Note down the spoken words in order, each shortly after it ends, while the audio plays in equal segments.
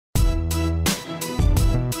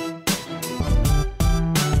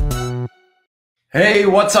Hey,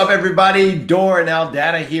 what's up, everybody? Dor and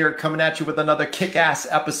Aldana here, coming at you with another kick-ass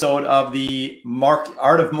episode of the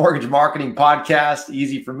Art of Mortgage Marketing podcast.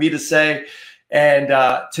 Easy for me to say. And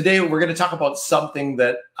today we're going to talk about something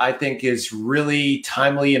that I think is really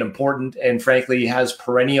timely and important, and frankly has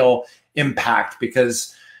perennial impact,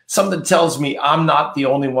 because something tells me I'm not the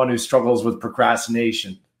only one who struggles with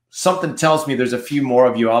procrastination. Something tells me there's a few more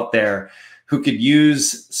of you out there who could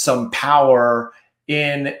use some power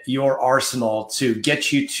in your arsenal to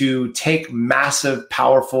get you to take massive,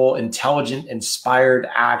 powerful, intelligent, inspired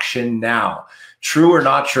action now. True or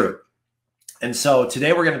not true? And so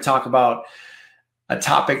today we're going to talk about a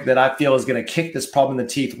topic that I feel is going to kick this problem in the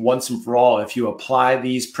teeth once and for all if you apply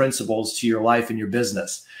these principles to your life and your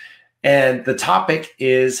business. And the topic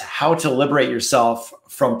is how to liberate yourself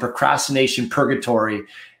from procrastination purgatory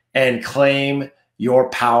and claim your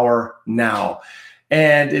power now.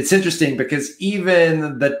 And it's interesting because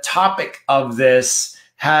even the topic of this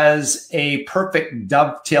has a perfect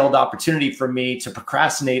dovetailed opportunity for me to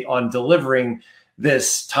procrastinate on delivering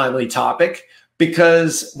this timely topic.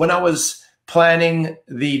 Because when I was planning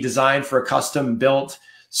the design for a custom built,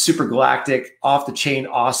 super galactic, off the chain,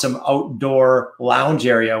 awesome outdoor lounge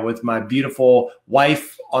area with my beautiful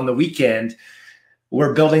wife on the weekend,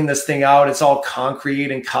 we're building this thing out. It's all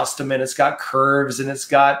concrete and custom, and it's got curves, and it's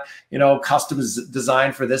got, custom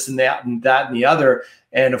design for this and that and that and the other.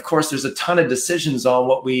 And of course, there's a ton of decisions on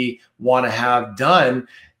what we want to have done.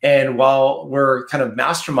 And while we're kind of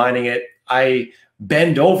masterminding it, I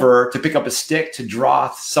bend over to pick up a stick to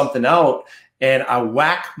draw something out, and I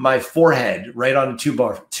whack my forehead right on a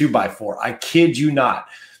 2x4. I kid you not.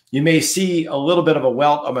 You may see a little bit of a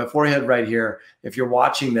welt on my forehead right here if you're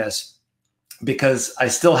watching this, because I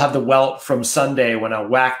still have the welt from Sunday when I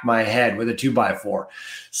whacked my head with a 2x4.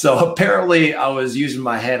 So apparently I was using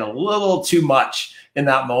my head a little too much in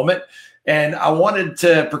that moment. And I wanted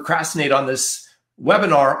to procrastinate on this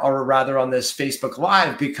webinar, or rather on this Facebook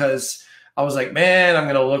Live, because I was like, man, I'm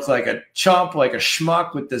going to look like a chump, like a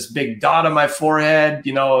schmuck with this big dot on my forehead.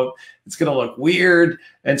 It's going to look weird.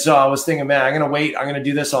 And so I was thinking, man, I'm going to wait. I'm going to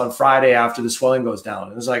do this on Friday after the swelling goes down.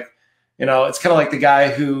 And it was like, it's kind of like the guy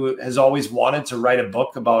who has always wanted to write a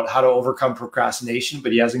book about how to overcome procrastination,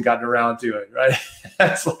 but he hasn't gotten around to it, right?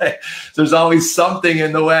 It's like there's always something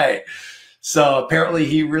in the way. So apparently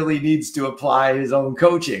he really needs to apply his own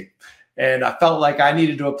coaching. And I felt like I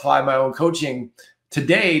needed to apply my own coaching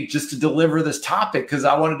today just to deliver this topic, because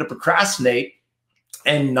I wanted to procrastinate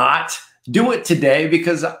and not do it today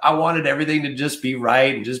because I wanted everything to just be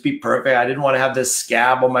right and just be perfect. I didn't want to have this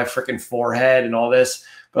scab on my freaking forehead and all this.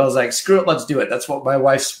 But I was like, screw it, let's do it. That's what my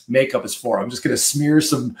wife's makeup is for. I'm just going to smear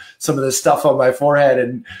some of this stuff on my forehead,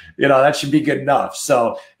 and that should be good enough.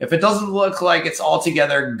 So if it doesn't look like it's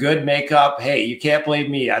altogether good makeup, hey, you can't blame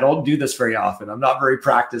me. I don't do this very often. I'm not very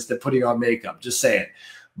practiced at putting on makeup, just saying.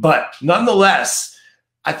 But nonetheless,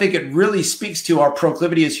 I think it really speaks to our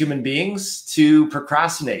proclivity as human beings to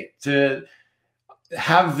procrastinate, to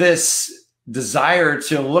have this desire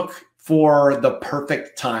to look for the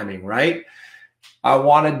perfect timing, right? I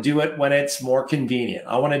want to do it when it's more convenient.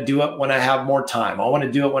 I want to do it when I have more time. I want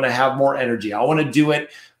to do it when I have more energy. I want to do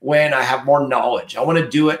it when I have more knowledge. I want to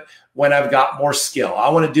do it when I've got more skill. I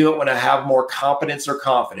want to do it when I have more competence or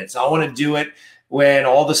confidence. I want to do it when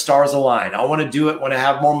all the stars align. I want to do it when I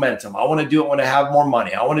have more momentum. I want to do it when I have more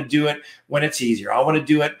money. I want to do it when it's easier. I want to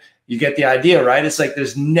do it. You get the idea, right? It's like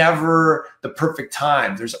there's never the perfect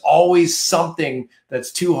time. There's always something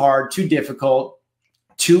that's too hard, too difficult,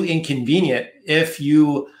 too inconvenient. If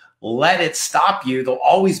you let it stop you, there'll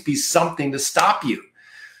always be something to stop you.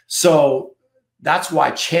 So that's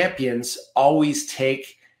why champions always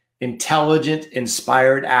take intelligent,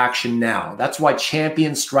 inspired action now. That's why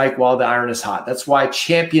champions strike while the iron is hot. That's why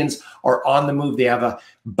champions are on the move. They have a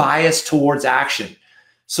bias towards action.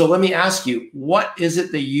 So let me ask you, what is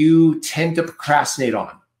it that you tend to procrastinate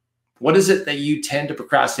on? What is it that you tend to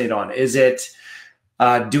procrastinate on? Is it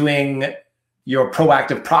doing your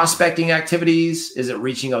proactive prospecting activities? Is it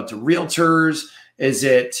reaching out to realtors? Is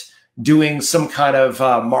it doing some kind of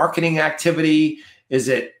marketing activity? Is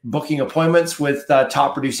it booking appointments with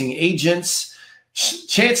top producing agents?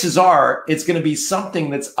 Chances are it's going to be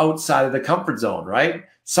something that's outside of the comfort zone, right?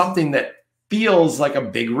 Something that feels like a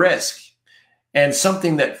big risk, and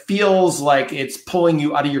something that feels like it's pulling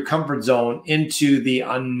you out of your comfort zone into the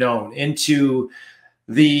unknown, into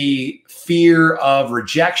the fear of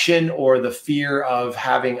rejection, or the fear of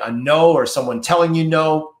having a no, or someone telling you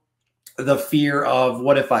no, the fear of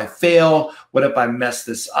what if I fail? What if I mess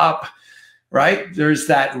this up? Right? There's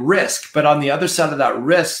that risk, but on the other side of that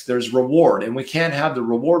risk, there's reward, and we can't have the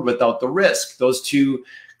reward without the risk. Those two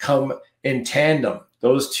come in tandem.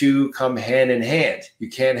 Those two come hand in hand. You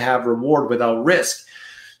can't have reward without risk.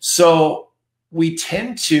 So we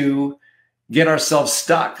tend to get ourselves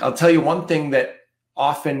stuck. I'll tell you one thing that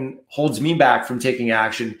often holds me back from taking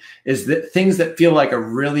action is that things that feel like a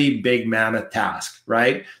really big mammoth task,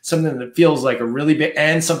 right? Something that feels like a really big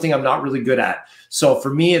and something I'm not really good at. So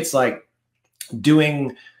for me, it's like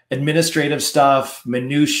doing administrative stuff,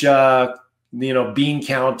 minutia, bean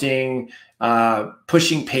counting,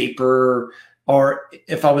 pushing paper, or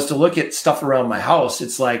if I was to look at stuff around my house,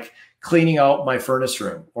 it's like cleaning out my furnace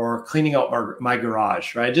room or cleaning out my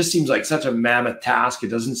garage, right? It just seems like such a mammoth task. It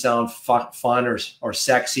doesn't sound fun or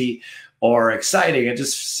sexy or exciting. It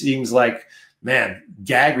just seems like, man,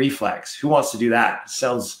 gag reflex. Who wants to do that? It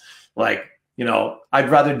sounds like, I'd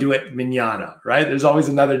rather do it mañana, right? There's always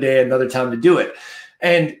another day, another time to do it.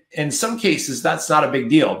 And in some cases, that's not a big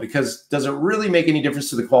deal, because does it really make any difference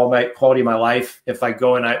to the quality of my life if I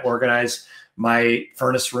go and I organize my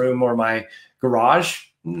furnace room or my garage?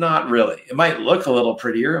 Not really. It might look a little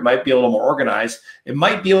prettier. It might be a little more organized. It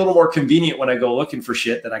might be a little more convenient when I go looking for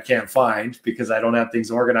shit that I can't find because I don't have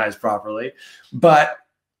things organized properly. But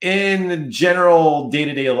in general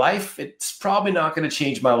day-to-day life, it's probably not going to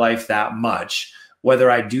change my life that much,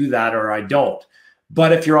 whether I do that or I don't.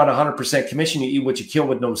 But if you're on 100% commission, you eat what you kill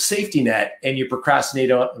with no safety net, and you're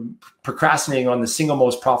procrastinating on the single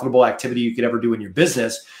most profitable activity you could ever do in your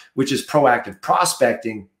business, which is proactive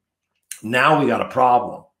prospecting, now we got a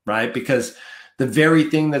problem, right? Because the very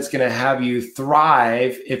thing that's going to have you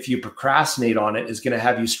thrive if you procrastinate on it is going to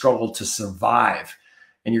have you struggle to survive,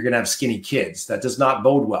 and you're going to have skinny kids. That does not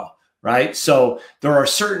bode well, right? So there are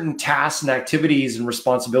certain tasks and activities and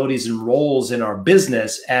responsibilities and roles in our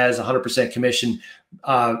business as 100% commission,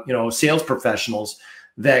 sales professionals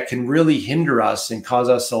that can really hinder us and cause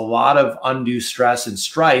us a lot of undue stress and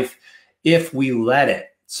strife if we let it.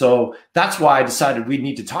 So that's why I decided we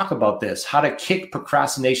need to talk about this, how to kick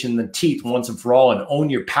procrastination in the teeth once and for all and own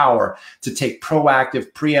your power to take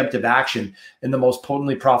proactive, preemptive action in the most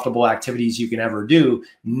potently profitable activities you can ever do,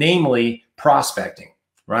 namely prospecting,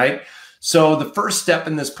 right? So the first step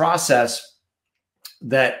in this process,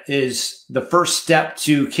 that is the first step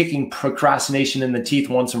to kicking procrastination in the teeth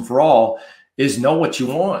once and for all, is know what you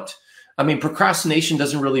want. I mean, procrastination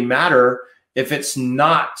doesn't really matter if it's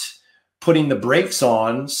not putting the brakes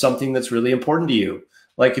on something that's really important to you.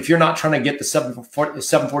 Like if you're not trying to get the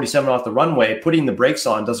 747 off the runway, putting the brakes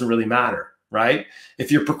on doesn't really matter, right?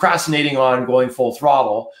 If you're procrastinating on going full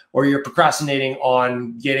throttle, or you're procrastinating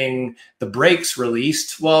on getting the brakes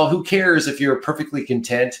released, well, who cares if you're perfectly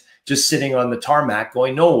content just sitting on the tarmac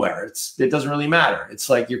going nowhere? It doesn't really matter.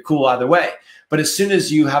 It's like you're cool either way. But as soon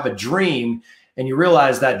as you have a dream and you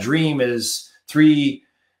realize that dream is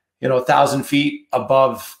 3,000 feet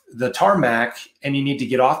above the tarmac, and you need to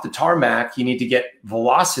get off the tarmac, you need to get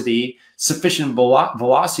velocity, sufficient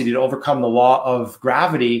velocity to overcome the law of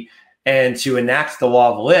gravity and to enact the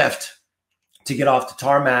law of lift to get off the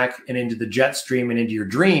tarmac and into the jet stream and into your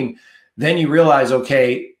dream. Then you realize,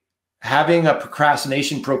 okay, having a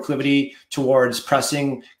procrastination proclivity towards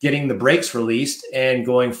getting the brakes released and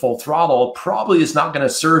going full throttle probably is not going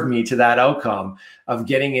to serve me to that outcome of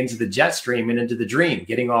getting into the jet stream and into the dream,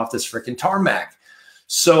 getting off this freaking tarmac.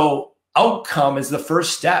 So outcome is the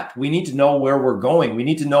first step. We need to know where we're going. We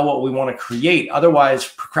need to know what we want to create. Otherwise,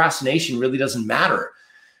 procrastination really doesn't matter.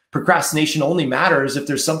 Procrastination only matters if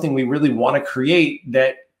there's something we really want to create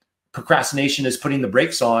that procrastination is putting the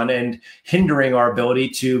brakes on and hindering our ability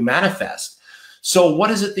to manifest. So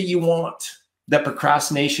what is it that you want that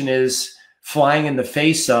procrastination is flying in the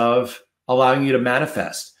face of allowing you to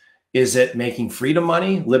manifest? Is it making freedom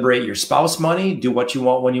money, liberate your spouse money, do what you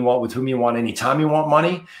want, when you want, with whom you want, anytime you want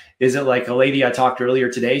money? Is it like a lady I talked earlier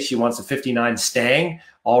today? She wants a 59 Stang,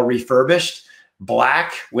 all refurbished,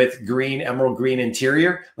 black with green, emerald green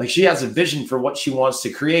interior. Like she has a vision for what she wants to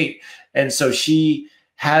create. And so she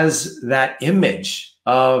has that image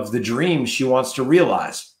of the dream she wants to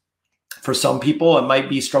realize. For some people, it might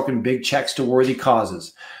be stroking big checks to worthy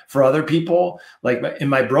causes. For other people, like in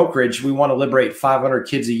my brokerage, we want to liberate 500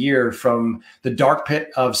 kids a year from the dark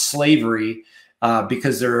pit of slavery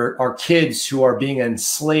because there are kids who are being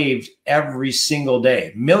enslaved every single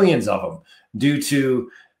day, millions of them, due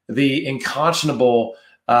to the unconscionable,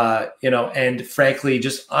 and frankly,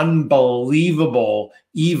 just unbelievable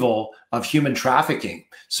evil of human trafficking.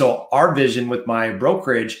 So our vision with my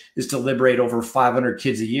brokerage is to liberate over 500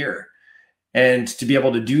 kids a year. And to be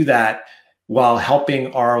able to do that while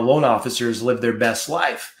helping our loan officers live their best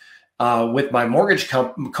life. With my mortgage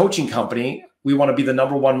coaching company, we want to be the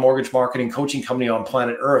 #1 mortgage marketing coaching company on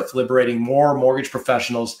planet Earth, liberating more mortgage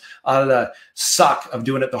professionals out of the suck of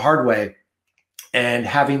doing it the hard way and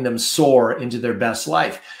having them soar into their best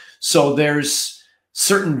life. So there's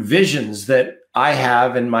certain visions that I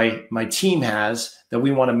have and my team has that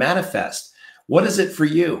we want to manifest. What is it for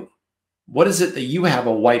you? What is it that you have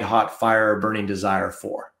a white hot fire or burning desire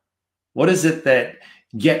for? What is it that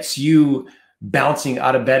gets you bouncing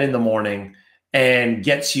out of bed in the morning and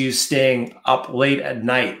gets you staying up late at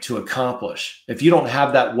night to accomplish? If you don't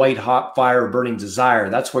have that white hot fire or burning desire,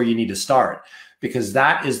 that's where you need to start, because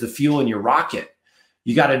that is the fuel in your rocket.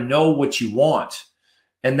 You got to know what you want.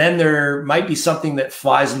 And then there might be something that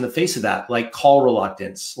flies in the face of that, like call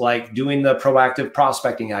reluctance, like doing the proactive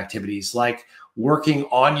prospecting activities, like working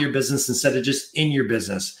on your business instead of just in your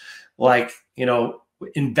business, like,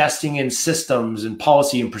 investing in systems and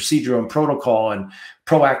policy and procedure and protocol and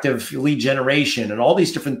proactive lead generation and all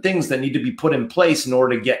these different things that need to be put in place in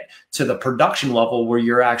order to get to the production level where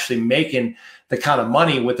you're actually making the kind of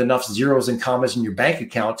money with enough zeros and commas in your bank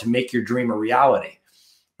account to make your dream a reality,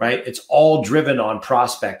 right? It's all driven on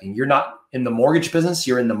prospecting. You're not in the mortgage business,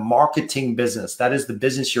 you're in the marketing business. That is the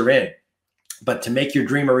business you're in. But to make your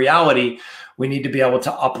dream a reality, we need to be able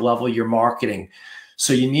to up level your marketing.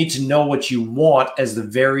 So you need to know what you want as the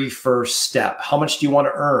very first step. How much do you want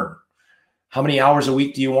to earn? How many hours a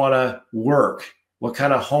week do you want to work? What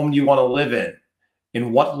kind of home do you want to live in?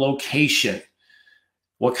 In what location?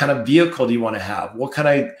 What kind of vehicle do you want to have? What kind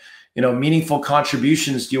of meaningful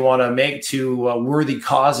contributions do you want to make to worthy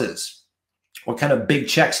causes? What kind of big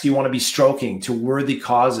checks do you want to be stroking to worthy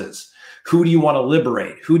causes? Who do you want to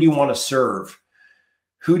liberate? Who do you want to serve?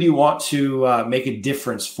 Who do you want to make a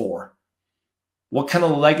difference for? What kind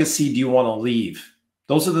of legacy do you want to leave?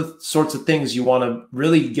 Those are the sorts of things you want to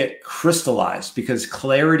really get crystallized, because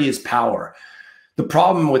clarity is power. The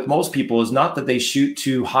problem with most people is not that they shoot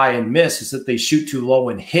too high and miss, it's that they shoot too low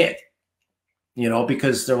and hit,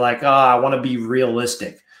 because they're like, I want to be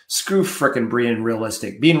realistic. Screw frickin' being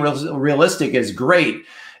realistic. Being realistic is great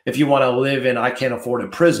if you want to live in I can't afford a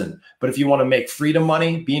prison. But if you want to make freedom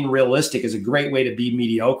money, being realistic is a great way to be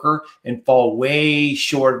mediocre and fall way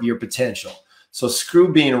short of your potential. So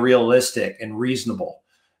screw being realistic and reasonable.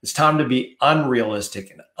 It's time to be unrealistic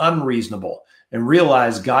and unreasonable and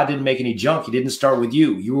realize God didn't make any junk. He didn't start with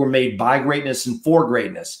you. You were made by greatness and for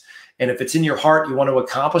greatness. And if it's in your heart, you want to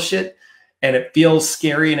accomplish it, and it feels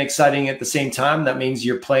scary and exciting at the same time, that means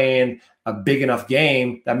you're playing a big enough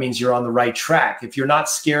game. That means you're on the right track. If you're not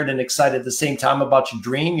scared and excited at the same time about your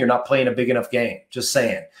dream, you're not playing a big enough game. Just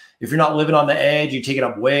saying. If you're not living on the edge, you're taking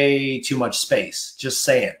up way too much space. Just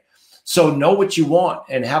saying. So know what you want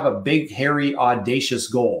and have a big, hairy, audacious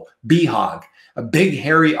goal. BHOG, a big,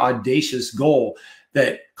 hairy, audacious goal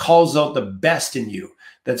that calls out the best in you.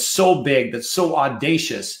 That's so big, that's so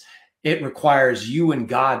audacious, it requires you and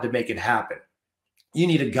God to make it happen. You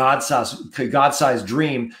need a God-sized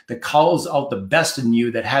dream that calls out the best in you,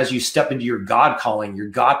 that has you step into your God calling, your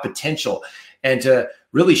God potential, and to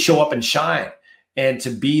really show up and shine and to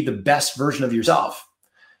be the best version of yourself.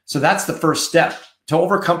 So that's the first step. To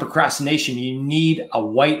overcome procrastination, you need a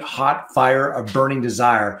white hot fire, a burning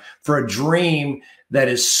desire for a dream that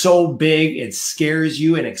is so big it scares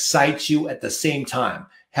you and excites you at the same time.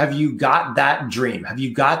 Have you got that dream? Have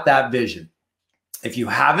you got that vision? If you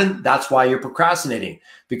haven't, that's why you're procrastinating,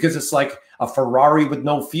 because it's like a Ferrari with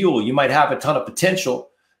no fuel. You might have a ton of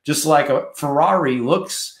potential, just like a Ferrari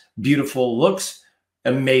looks beautiful, looks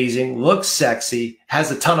amazing, looks sexy,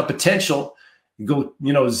 has a ton of potential. You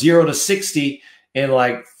go, 0 to 60 in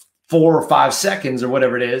like 4 or 5 seconds or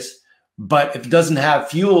whatever it is. But if it doesn't have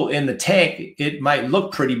fuel in the tank, it might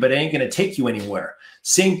look pretty, but it ain't going to take you anywhere.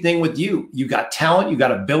 Same thing with you. You got talent, you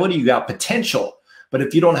got ability, you got potential. But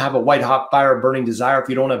if you don't have a white hot fire, burning desire, if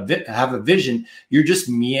you don't have a vision, you're just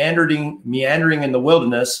meandering in the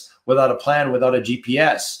wilderness without a plan, without a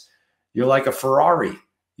GPS. You're like a Ferrari.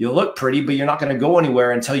 You look pretty, but you're not going to go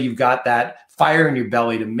anywhere until you've got that fire in your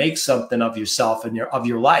belly to make something of yourself and of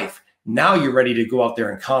your life. Now you're ready to go out there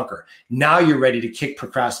and conquer. Now you're ready to kick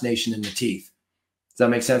procrastination in the teeth. Does that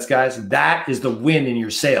make sense, guys? That is the win in your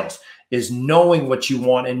sales, is knowing what you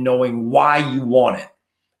want and knowing why you want it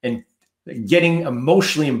and getting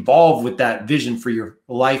emotionally involved with that vision for your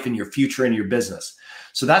life and your future and your business.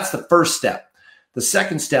 So that's the first step. The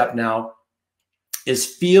second step now is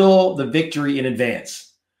feel the victory in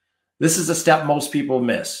advance. This is a step most people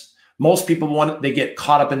miss. Most people they get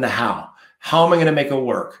caught up in the how. How am I going to make it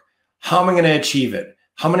work? How am I going to achieve it?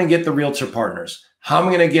 How am I going to get the realtor partners? How am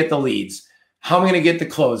I going to get the leads? How am I going to get the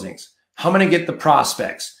closings? How am I going to get the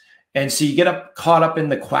prospects? And so you get caught up in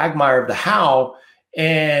the quagmire of the how,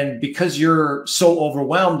 And because you're so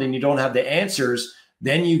overwhelmed and you don't have the answers,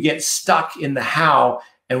 then you get stuck in the how.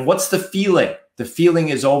 And what's the feeling? The feeling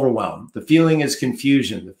is overwhelm. The feeling is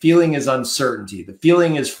confusion. The feeling is uncertainty. The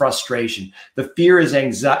feeling is frustration. The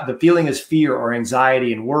feeling is fear or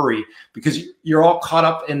anxiety and worry, because you're all caught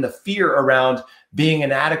up in the fear around being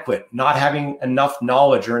inadequate, not having enough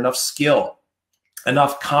knowledge or enough skill,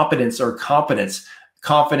 enough competence or confidence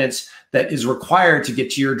that is required to get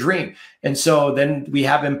to your dream. And so then we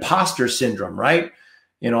have imposter syndrome, right?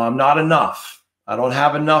 I'm not enough. I don't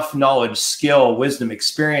have enough knowledge, skill, wisdom,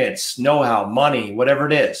 experience, know-how, money, whatever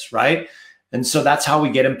it is, right? And so that's how we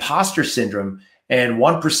get imposter syndrome. And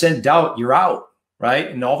 1% doubt, you're out, right?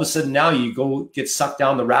 And all of a sudden now you go get sucked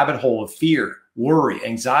down the rabbit hole of fear, worry,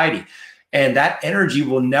 anxiety. And that energy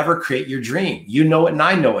will never create your dream. You know it and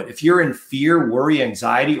I know it. If you're in fear, worry,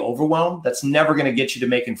 anxiety, overwhelm, that's never going to get you to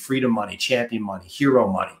making freedom money, champion money,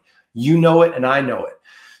 hero money. You know it and I know it.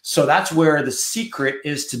 So that's where the secret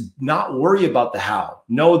is, to not worry about the how.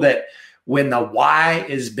 Know that when the why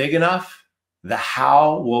is big enough, the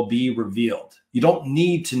how will be revealed. You don't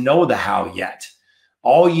need to know the how yet.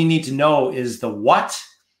 All you need to know is the what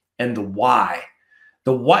and the why.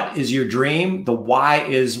 The what is your dream. The why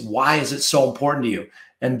is it so important to you?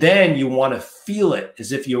 And then you want to feel it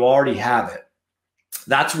as if you already have it.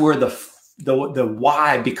 That's where the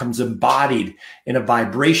why becomes embodied in a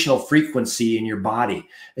vibrational frequency in your body.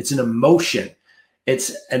 It's an emotion.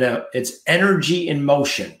 It's energy in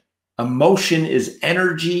motion. Emotion is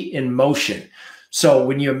energy in motion. So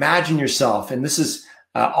when you imagine yourself, and this is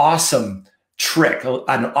an awesome trick,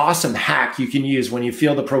 an awesome hack you can use when you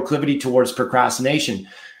feel the proclivity towards procrastination,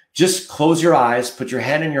 just close your eyes, put your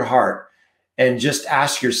hand in your heart, and just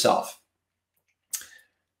ask yourself,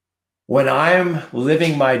 when I'm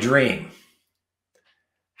living my dream,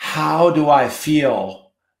 how do I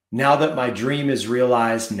feel now that my dream is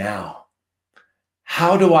realized now?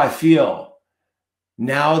 How do I feel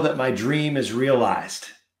now that my dream is realized?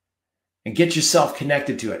 And get yourself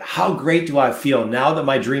connected to it. How great do I feel now that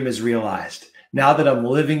my dream is realized? Now that I'm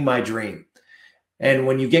living my dream? And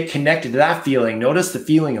when you get connected to that feeling, notice the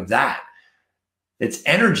feeling of that. It's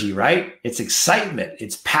energy, right? It's excitement,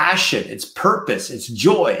 it's passion, it's purpose, it's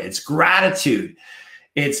joy, it's gratitude,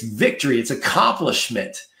 it's victory, it's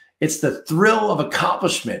accomplishment. It's the thrill of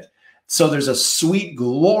accomplishment. So there's a sweet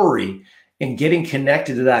glory in getting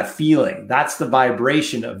connected to that feeling. That's the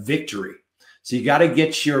vibration of victory. So you got to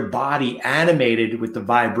get your body animated with the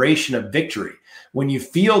vibration of victory. When you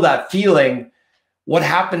feel that feeling, what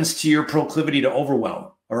happens to your proclivity to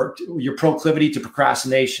overwhelm or your proclivity to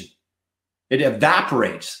procrastination? It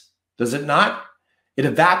evaporates, does it not? It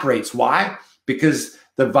evaporates. Why? Because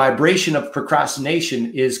the vibration of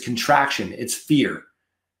procrastination is contraction. It's fear.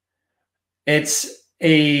 It's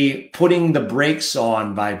a putting the brakes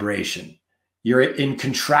on vibration. You're in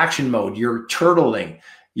contraction mode. You're turtling.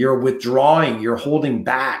 You're withdrawing. You're holding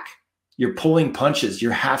back. You're pulling punches.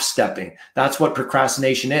 You're half-stepping. That's what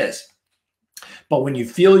procrastination is. But when you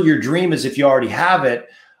feel your dream as if you already have it,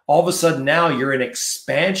 all of a sudden now you're in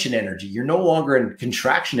expansion energy. You're no longer in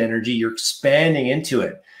contraction energy. You're expanding into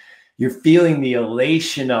it. You're feeling the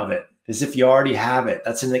elation of it as if you already have it.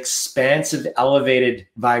 That's an expansive, elevated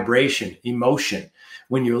vibration, emotion.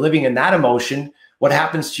 When you're living in that emotion, what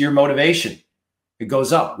happens to your motivation? It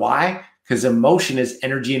goes up. Why? Because emotion is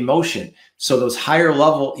energy in motion. So those higher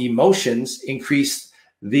level emotions increase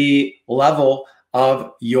the level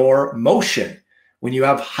of your motion. When you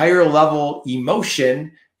have higher level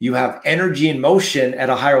emotion, you have energy in motion at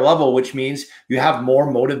a higher level, which means you have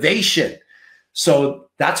more motivation. So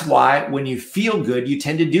that's why when you feel good, you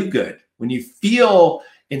tend to do good. When you feel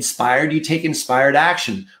inspired, you take inspired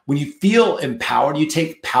action. When you feel empowered, you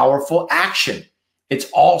take powerful action. It's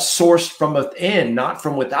all sourced from within, not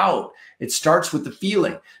from without. It starts with the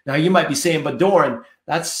feeling. Now you might be saying, but Doran,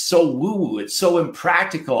 that's so woo-woo. It's so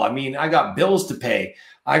impractical. I mean, I got bills to pay.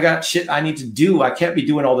 I got shit I need to do. I can't be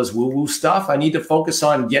doing all this woo-woo stuff. I need to focus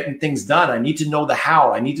on getting things done. I need to know the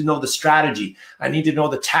how. I need to know the strategy. I need to know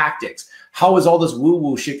the tactics. How is all this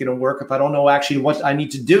woo-woo shit going to work if I don't know actually what I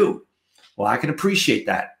need to do? Well, I can appreciate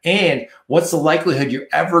that. And what's the likelihood you're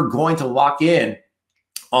ever going to lock in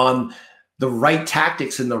on the right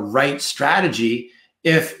tactics and the right strategy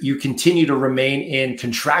if you continue to remain in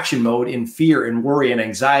contraction mode, in fear and worry and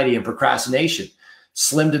anxiety and procrastination?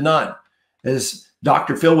 Slim to none. As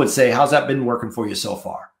Dr. Phil would say, how's that been working for you so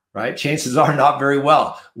far, right? Chances are not very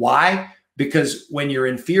well. Why? Because when you're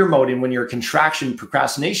in fear mode and when you're in contraction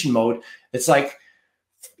procrastination mode, it's like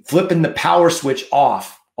flipping the power switch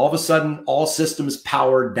off. All of a sudden, all systems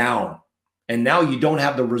power down. And now you don't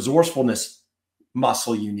have the resourcefulness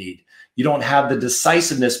muscle you need. You don't have the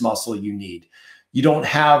decisiveness muscle you need. You don't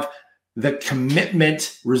have the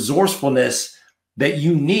commitment, resourcefulness that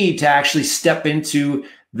you need to actually step into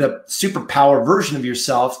the superpower version of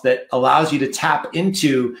yourself that allows you to tap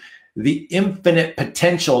into the infinite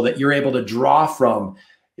potential that you're able to draw from.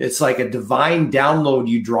 It's like a divine download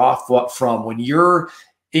you draw from when you're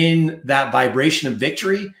in that vibration of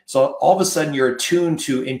victory. So all of a sudden you're attuned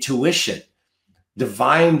to intuition,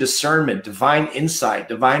 divine discernment, divine insight,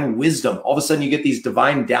 divine wisdom. All of a sudden you get these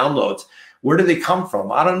divine downloads. Where do they come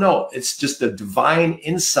from? I don't know. It's just a divine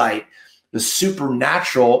insight. The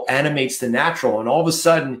supernatural animates the natural. And all of a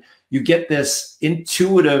sudden you get this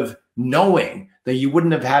intuitive knowing that you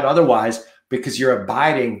wouldn't have had otherwise, because you're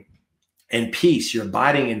abiding in peace, you're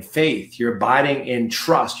abiding in faith, you're abiding in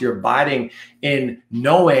trust, you're abiding in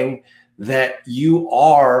knowing that you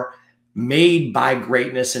are made by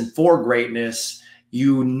greatness and for greatness.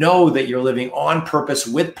 You know that you're living on purpose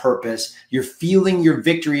with purpose. You're feeling your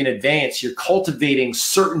victory in advance. You're cultivating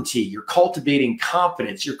certainty. You're cultivating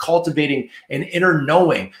confidence. You're cultivating an inner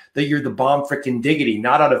knowing that you're the bomb frickin' diggity,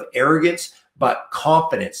 not out of arrogance, but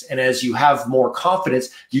confidence. And as you have more confidence,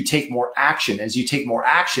 you take more action. As you take more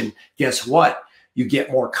action, guess what? You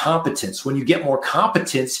get more competence. When you get more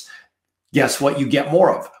competence, guess what you get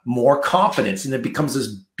more of? More confidence. And it becomes this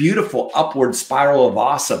beautiful upward spiral of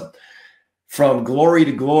awesome. From glory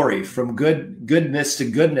to glory, from goodness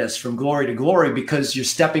to goodness, from glory to glory, because you're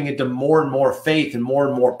stepping into more and more faith and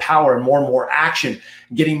more power and more action,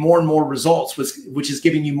 getting more and more results, which is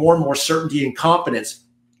giving you more and more certainty and confidence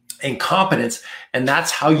and competence. And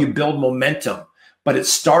that's how you build momentum. But it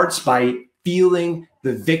starts by feeling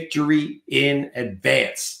the victory in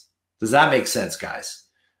advance. Does that make sense, guys?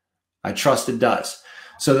 I trust it does.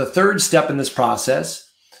 So the third step in this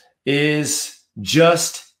process is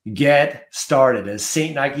just get started. As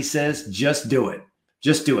Saint Nike says, just do it.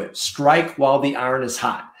 Just do it. Strike while the iron is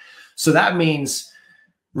hot. So that means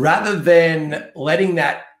rather than letting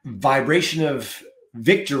that vibration of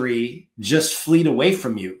victory just fleet away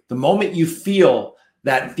from you, the moment you feel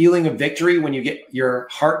that feeling of victory, when you get your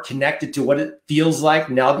heart connected to what it feels like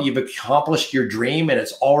now that you've accomplished your dream and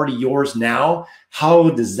it's already yours now, how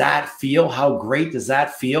does that feel? How great does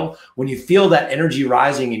that feel? When you feel that energy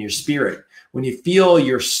rising in your spirit, when you feel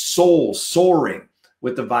your soul soaring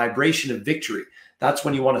with the vibration of victory, that's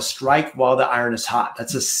when you want to strike while the iron is hot.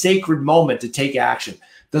 That's a sacred moment to take action.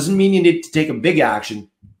 Doesn't mean you need to take a big action.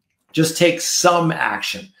 Just take some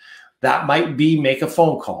action. That might be make a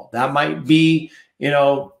phone call. That might be,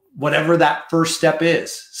 whatever that first step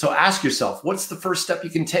is. So ask yourself, what's the first step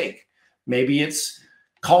you can take? Maybe it's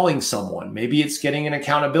calling someone. Maybe it's getting an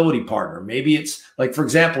accountability partner. Maybe it's like, for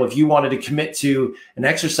example, if you wanted to commit to an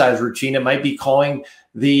exercise routine, it might be calling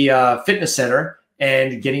the fitness center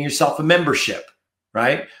and getting yourself a membership,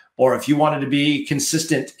 right? Or if you wanted to be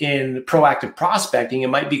consistent in proactive prospecting, it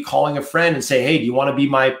might be calling a friend and say, hey, do you want to be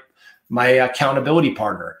my accountability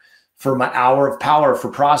partner for my hour of power for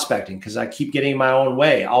prospecting? Because I keep getting my own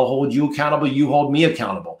way. I'll hold you accountable. You hold me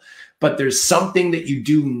accountable. But there's something that you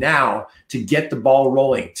do now to get the ball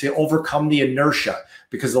rolling, to overcome the inertia,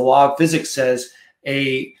 because the law of physics says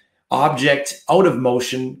a object out of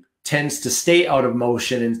motion tends to stay out of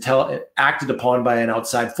motion until acted upon by an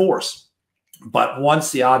outside force. But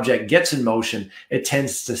once the object gets in motion, it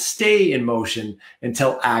tends to stay in motion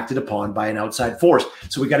until acted upon by an outside force.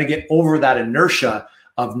 So we got to get over that inertia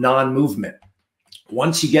of non-movement.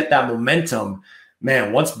 Once you get that momentum,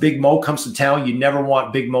 man, once Big Mo comes to town, you never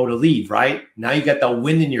want Big Mo to leave, right? Now you got that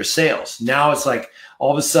wind in your sails. Now it's like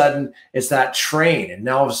all of a sudden it's that train. And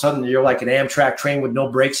now all of a sudden you're like an Amtrak train with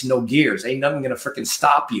no brakes and no gears. Ain't nothing going to freaking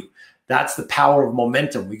stop you. That's the power of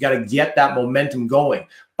momentum. We got to get that momentum going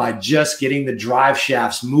by just getting the drive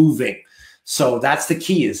shafts moving. So that's the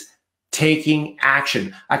key, is taking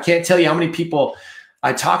action. I can't tell you how many people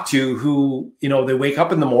I talk to who, they wake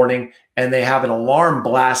up in the morning and they have an alarm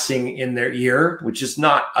blasting in their ear, which is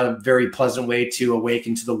not a very pleasant way to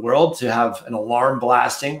awaken to the world, to have an alarm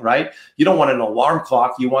blasting, right? You don't want an alarm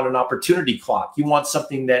clock. You want an opportunity clock. You want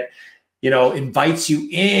something that, invites you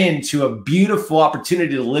into a beautiful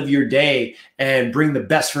opportunity to live your day and bring the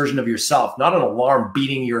best version of yourself. Not an alarm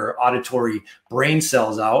beating your auditory brain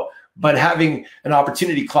cells out, but having an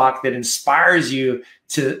opportunity clock that inspires you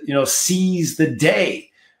to, seize the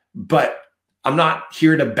day. But I'm not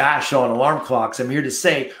here to bash on alarm clocks. I'm here to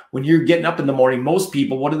say, when you're getting up in the morning, most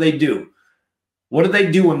people, what do? What do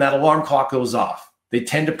they do when that alarm clock goes off? They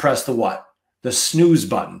tend to press the what? The snooze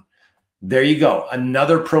button. There you go.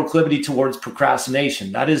 Another proclivity towards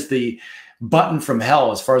procrastination. That is the button from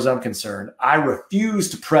hell as far as I'm concerned. I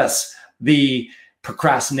refuse to press the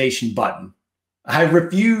procrastination button. I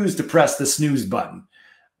refuse to press the snooze button.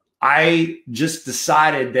 I just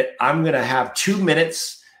decided that I'm going to have 2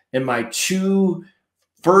 minutes in my 2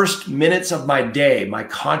 first minutes of my day, my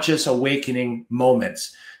conscious awakening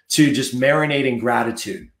moments, to just marinate in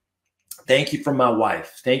gratitude. Thank you for my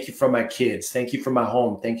wife. Thank you for my kids. Thank you for my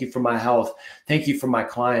home. Thank you for my health. Thank you for my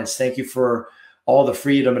clients. Thank you for all the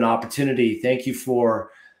freedom and opportunity. Thank you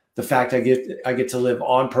for the fact I get to live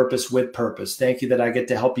on purpose with purpose. Thank you that I get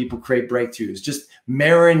to help people create breakthroughs. Just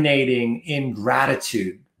marinating in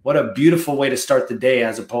gratitude. What a beautiful way to start the day,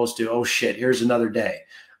 as opposed to, oh shit, here's another day.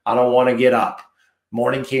 I don't want to get up.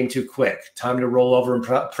 Morning came too quick. Time to roll over and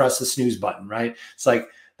press the snooze button, right? It's like,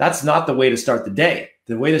 that's not the way to start the day.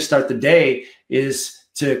 The way to start the day is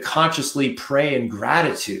to consciously pray in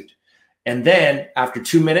gratitude. And then after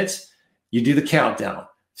 2 minutes, you do the countdown.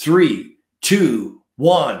 3, 2,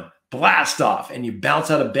 1, blast off. And you bounce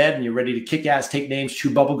out of bed and you're ready to kick ass, take names, chew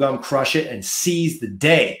bubblegum, crush it, and seize the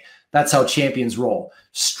day. That's how champions roll.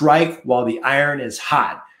 Strike while the iron is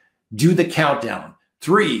hot. Do the countdown.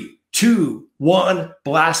 3, 2, 1,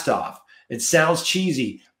 blast off. It sounds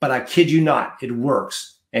cheesy, but I kid you not, it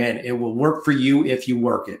works. And it will work for you if you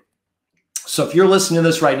work it. So if you're listening to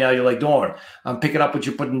this right now, you're like, Dorn, I'm picking up what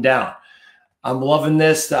you're putting down. I'm loving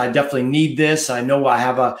this. I definitely need this. I know I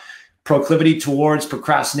have a proclivity towards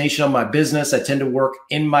procrastination on my business. I tend to work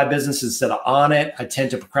in my business instead of on it. I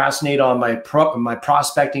tend to procrastinate on my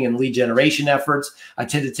prospecting and lead generation efforts. I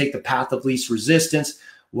tend to take the path of least resistance.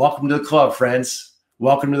 Welcome to the club, friends.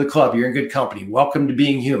 Welcome to the club. You're in good company. Welcome to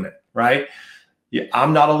being human, right?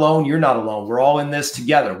 I'm not alone. You're not alone. We're all in this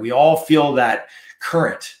together. We all feel that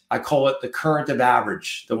current. I call it the current of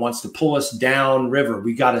average that wants to pull us down river.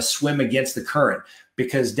 We got to swim against the current,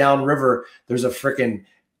 because down river, there's a freaking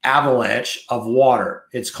avalanche of water.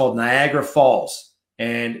 It's called Niagara Falls.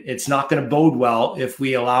 And it's not going to bode well if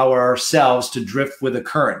we allow ourselves to drift with the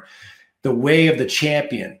current. The way of the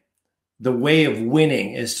champion, the way of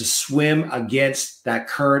winning, is to swim against that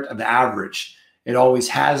current of average. It always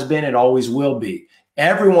has been. It always will be.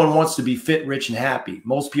 Everyone wants to be fit, rich, and happy.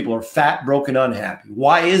 Most people are fat, broken, unhappy.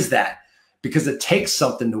 Why is that? Because it takes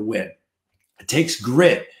something to win. It takes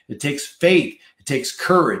grit. It takes faith. It takes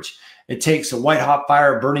courage. It takes a white hot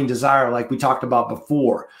fire, burning desire, like we talked about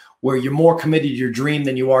before, where you're more committed to your dream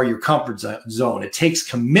than you are your comfort zone. It takes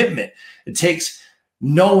commitment. It takes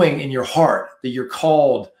knowing in your heart that you're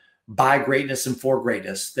called by greatness and for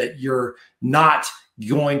greatness, that you're not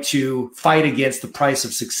going to fight against the price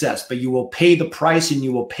of success, but you will pay the price, and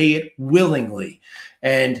you will pay it willingly.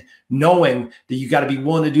 And knowing that you got to be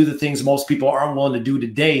willing to do the things most people aren't willing to do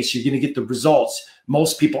today, so you're going to get the results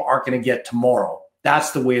most people aren't going to get tomorrow.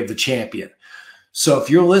 That's the way of the champion. So if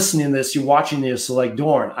you're listening to this, you're watching this, like,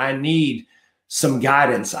 Dorn, I need some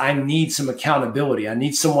guidance. I need some accountability. I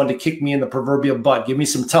need someone to kick me in the proverbial butt, give me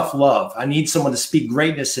some tough love. I need someone to speak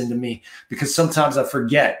greatness into me, because sometimes I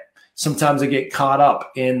forget. Sometimes I get caught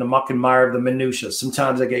up in the muck and mire of the minutia.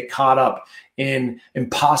 Sometimes I get caught up in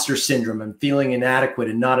imposter syndrome and feeling inadequate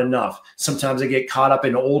and not enough. Sometimes I get caught up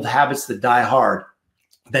in old habits that die hard,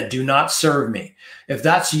 that do not serve me. If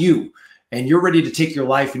that's you, and you're ready to take your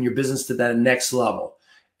life and your business to that next level,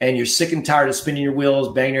 and you're sick and tired of spinning your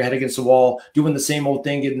wheels, banging your head against the wall, doing the same old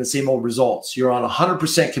thing, getting the same old results, you're on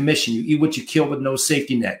 100% commission, you eat what you kill with no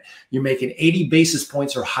safety net, you're making 80 basis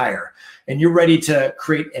points or higher, and you're ready to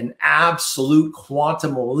create an absolute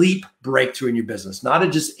quantum leap breakthrough in your business, not a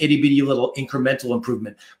just itty bitty little incremental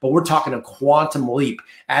improvement, but we're talking a quantum leap,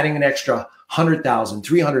 adding an extra 100,000,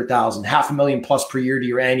 300,000, $500,000 plus per year to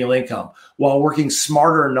your annual income, while working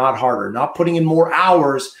smarter and not harder, not putting in more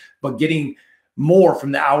hours, but getting more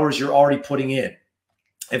from the hours you're already putting in.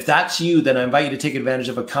 If that's you, then I invite you to take advantage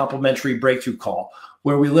of a complimentary breakthrough call,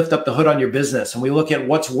 where we lift up the hood on your business and we look at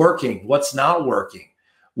what's working, what's not working.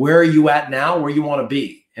 Where are you at now? Where you want to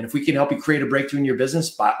be? And if we can help you create a breakthrough in your business,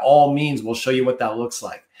 by all means, we'll show you what that looks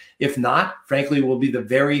like. If not, frankly, we'll be the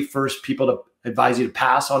very first people to advise you to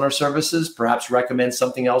pass on our services, perhaps recommend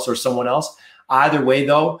something else or someone else. Either way,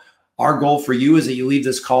 though, our goal for you is that you leave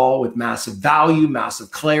this call with massive value,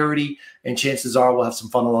 massive clarity, and chances are we'll have some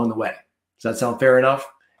fun along the way. Does that sound fair enough?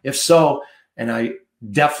 If so, and I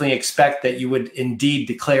definitely expect that you would indeed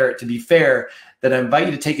declare it to be fair, then I invite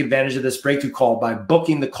you to take advantage of this breakthrough call by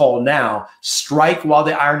booking the call now. Strike while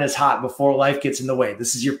the iron is hot before life gets in the way.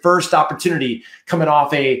 This is your first opportunity coming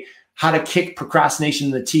off a How to Kick Procrastination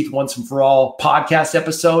in the Teeth Once and For All podcast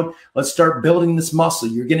episode. Let's start building this muscle.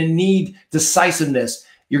 You're going to need decisiveness.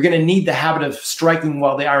 You're going to need the habit of striking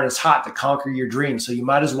while the iron is hot to conquer your dreams. So you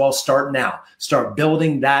might as well start now. Start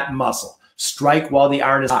building that muscle. Strike while the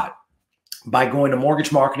iron is hot by going to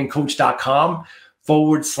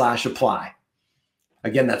mortgagemarketingcoach.com/apply.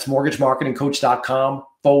 Again, that's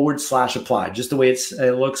mortgagemarketingcoach.com/apply, just the way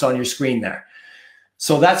it looks on your screen there.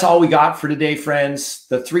 So that's all we got for today, friends.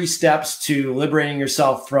 The 3 steps to liberating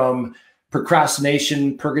yourself from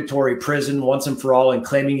procrastination, purgatory, prison, once and for all, and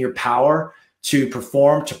claiming your power to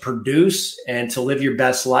perform, to produce, and to live your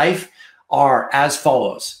best life are as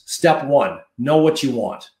follows. Step 1, know what you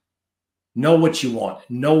want. Know what you want.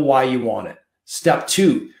 Know why you want it. Step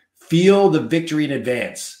 2, feel the victory in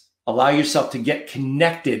advance. Allow yourself to get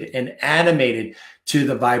connected and animated to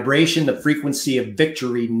the vibration, the frequency of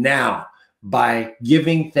victory now by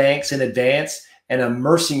giving thanks in advance and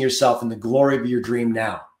immersing yourself in the glory of your dream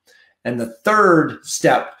now. And the 3rd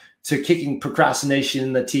step to kicking procrastination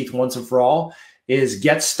in the teeth once and for all is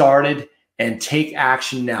get started and take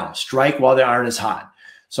action now. Strike while the iron is hot.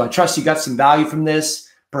 So I trust you got some value from this.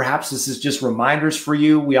 Perhaps this is just reminders for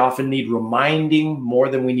you. We often need reminding more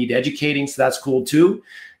than we need educating, so that's cool too.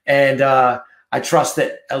 And I trust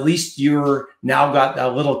that at least you're now got a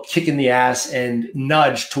little kick in the ass and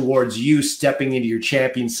nudge towards you stepping into your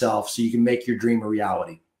champion self so you can make your dream a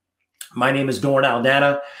reality. My name is Doran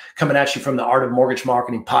Aldana, coming at you from the Art of Mortgage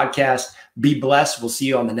Marketing podcast. Be blessed. We'll see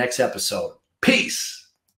you on the next episode. Peace.